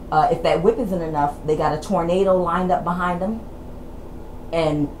then if that whip isn't enough, they got a tornado lined up behind them.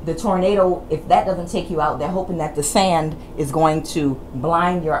 And the tornado, if that doesn't take you out, they're hoping that the sand is going to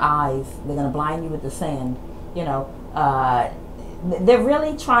blind your eyes. They're going to blind you with the sand. You know, they're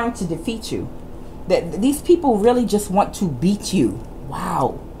really trying to defeat you. These people really just want to beat you.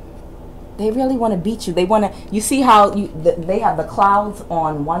 Wow. They really want to beat you. They want to, you see how they have the clouds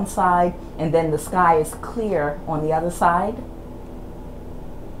on one side and then the sky is clear on the other side?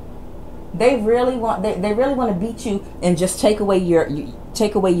 They really want to beat you and just take away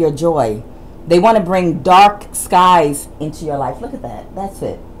your joy. They want to bring dark skies into your life. Look at that. That's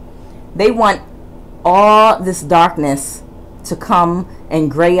it. They want all this darkness to come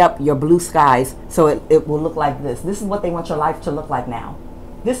and gray up your blue skies so it will look like this. This is what they want your life to look like now.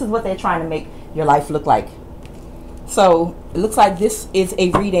 This is what they're trying to make your life look like. So it looks like this is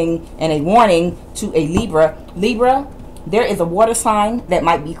a reading and a warning to a Libra. Libra, there is a water sign that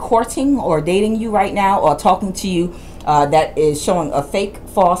might be courting or dating you right now or talking to you that is showing a fake,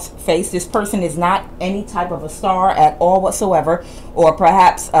 false face. This person is not any type of a star at all whatsoever, or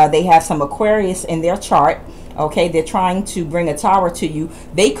perhaps they have some Aquarius in their chart. Okay, they're trying to bring a tower to you.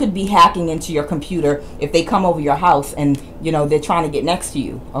 They could be hacking into your computer if they come over your house and, you know, they're trying to get next to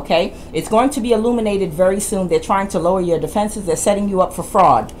you. Okay, it's going to be illuminated very soon. They're trying to lower your defenses. They're setting you up for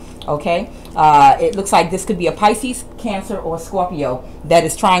fraud. Okay, it looks like this could be a Pisces, Cancer, or Scorpio that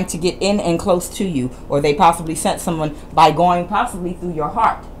is trying to get in and close to you, or they possibly sent someone by going possibly through your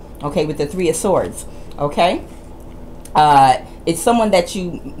heart. Okay, with the 3 of Swords. Okay, it's someone that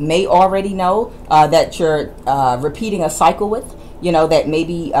you may already know, that you're repeating a cycle with, you know, that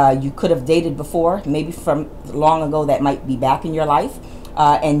maybe you could have dated before, maybe from long ago, that might be back in your life.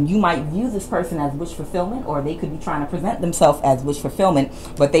 And you might view this person as wish fulfillment, or they could be trying to present themselves as wish fulfillment,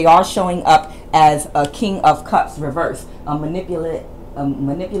 but they are showing up as a King of Cups reverse, a manipulative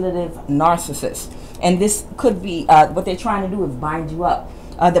narcissist. And this could be what they're trying to do is bind you up.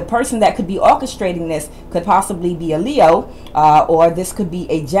 The person that could be orchestrating this could possibly be a Leo, or this could be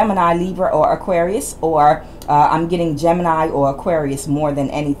a Gemini, Libra, or Aquarius, or I'm getting Gemini or Aquarius more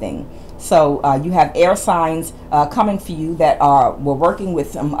than anything. So you have air signs coming for you that were working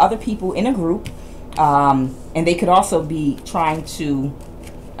with some other people in a group, and they could also be trying to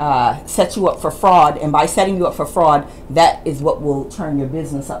set you up for fraud. And by setting you up for fraud, that is what will turn your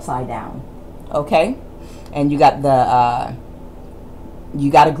business upside down. Okay, and you got the you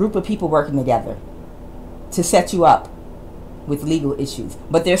got a group of people working together to set you up with legal issues,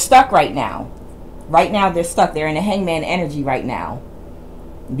 but they're stuck right now. Right now they're stuck. They're in a hangman energy right now.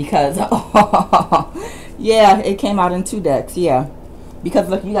 Because, yeah, it came out in 2 decks, yeah. Because,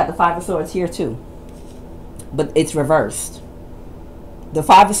 look, you got the 5 of Swords here, too. But it's reversed. The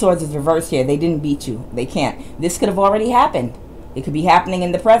 5 of Swords is reversed here. They didn't beat you. They can't. This could have already happened. It could be happening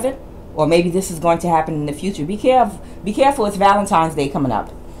in the present, or maybe this is going to happen in the future. Be careful. Be careful. It's Valentine's Day coming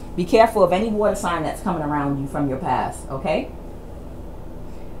up. Be careful of any water sign that's coming around you from your past, okay?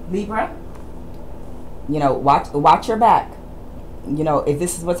 Libra, you know, watch your back. You know, if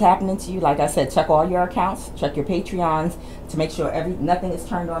this is what's happening to you, like I said, check all your accounts, check your Patreons to make sure nothing is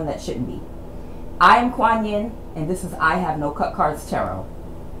turned on that shouldn't be. I am Kuan Yin, and this is I Have No Cut Cards Tarot.